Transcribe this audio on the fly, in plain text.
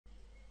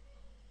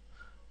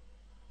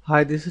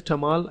Hi, this is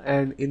Tamal,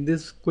 and in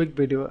this quick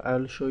video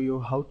I'll show you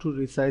how to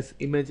resize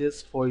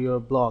images for your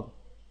blog.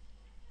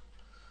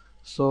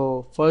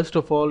 So first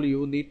of all,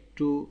 you need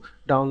to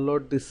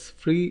download this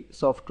free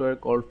software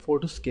called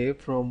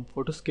Photoscape from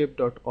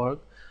photoscape.org.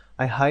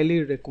 I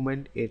highly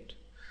recommend it.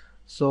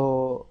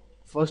 So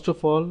first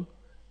of all,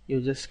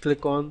 you just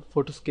click on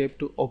Photoscape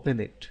to open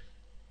it,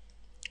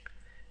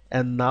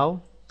 and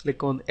now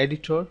click on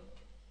editor,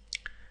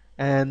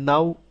 and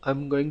now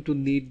I'm going to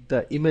need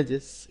the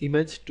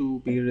image to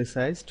be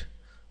resized.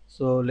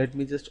 So let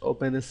me just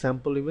open a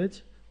sample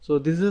image. So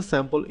this is a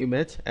sample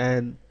image,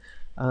 and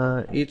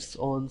it's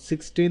on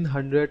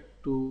 1600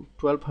 to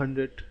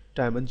 1200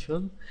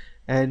 dimension,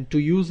 and to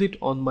use it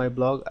on my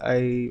blog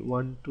I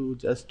want to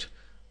just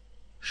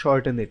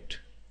shorten it.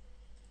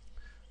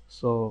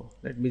 So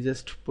let me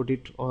just put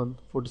it on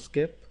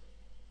Photoscape,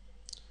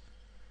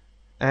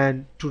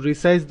 and to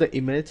resize the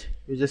image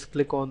you just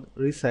click on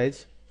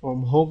resize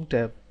from home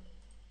tab,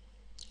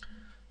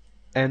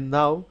 and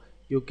now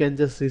you can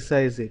just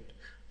resize it.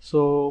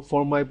 So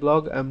for my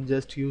blog I'm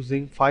just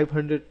using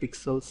 500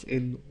 pixels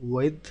in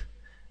width,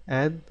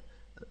 and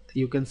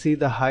you can see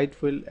the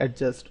height will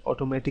adjust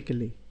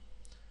automatically.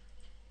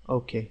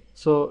 Okay,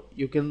 so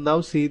you can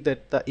now see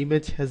that the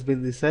image has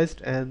been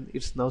resized and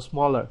it's now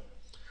smaller.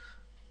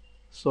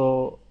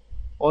 So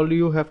all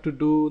you have to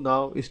do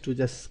now is to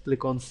just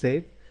click on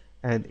save,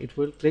 and it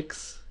will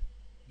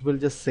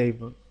just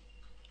save.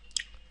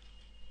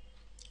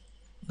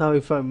 Now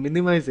if I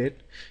minimize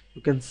it,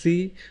 you can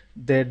see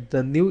that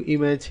the new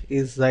image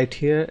is right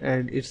here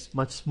and it's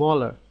much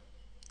smaller.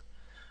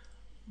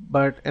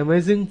 But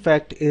amazing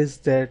fact is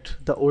that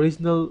the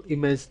original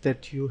image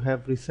that you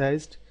have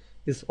resized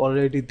is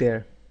already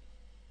there.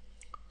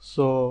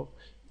 So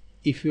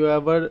if you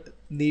ever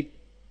need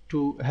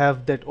to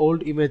have that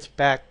old image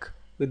back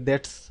with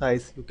that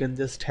size, you can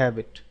just have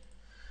it.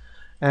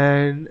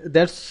 And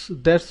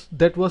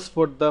that was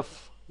for the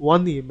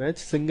one image,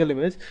 single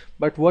image.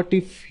 But what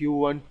if you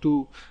want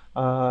to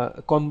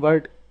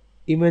convert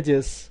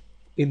images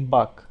in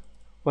bulk?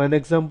 For an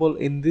example,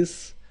 in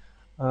this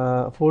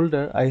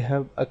folder I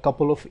have a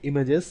couple of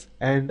images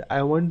and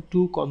I want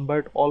to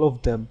convert all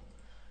of them.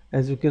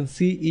 As you can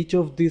see, each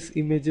of these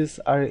images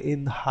are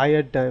in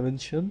higher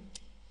dimension,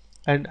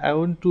 and I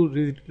want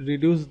to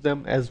reduce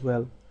them as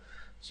well.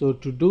 So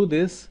to do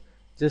this,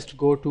 just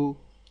go to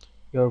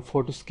your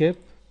Photoscape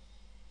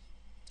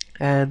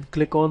and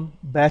click on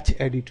batch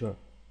editor.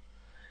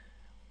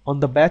 On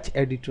the batch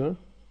editor,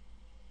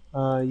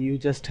 you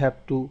just have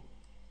to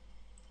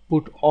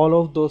put all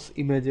of those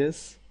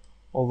images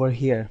over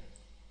here,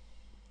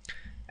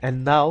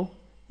 and now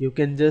you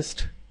can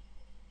just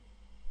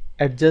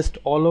adjust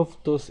all of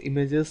those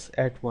images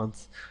at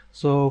once.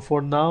 So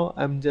for now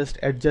I'm just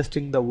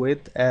adjusting the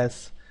width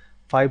as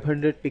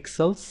 500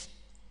 pixels,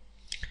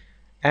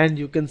 and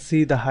you can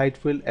see the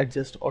height will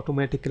adjust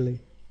automatically,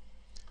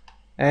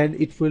 and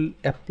it will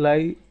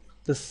apply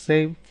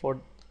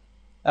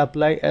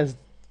as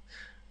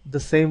the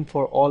same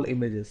for all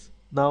images.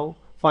 Now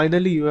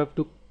finally you have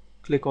to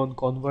click on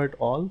convert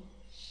all,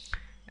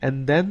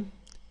 and then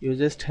you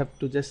just have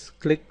to just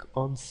click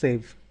on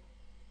save.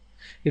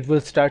 It will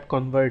start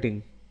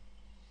converting,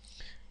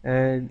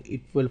 and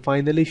it will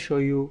finally show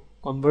you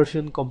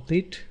conversion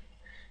complete.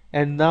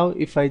 And now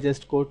if I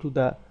just go to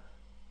the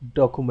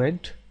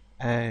document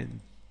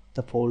and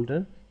the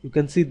folder, you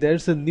can see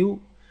there's a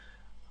new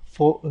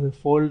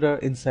folder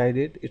inside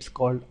it. It's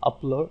called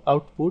upload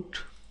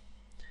output,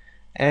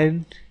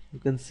 and you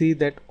can see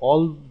that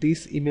all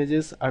these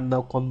images are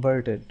now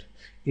converted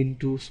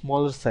into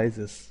smaller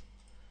sizes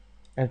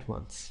at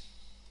once.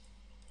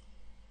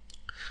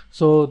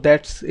 So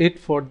that's it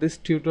for this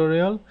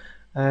tutorial,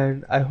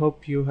 and I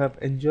hope you have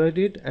enjoyed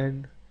it,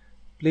 and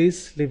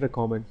please leave a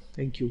comment.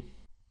 Thank you.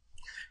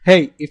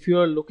 Hey, if you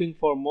are looking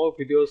for more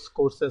videos,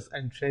 courses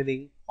and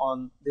training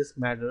on this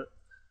matter,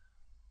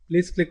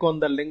 please click on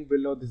the link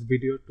below this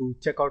video to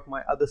check out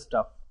my other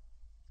stuff.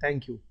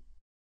 Thank you.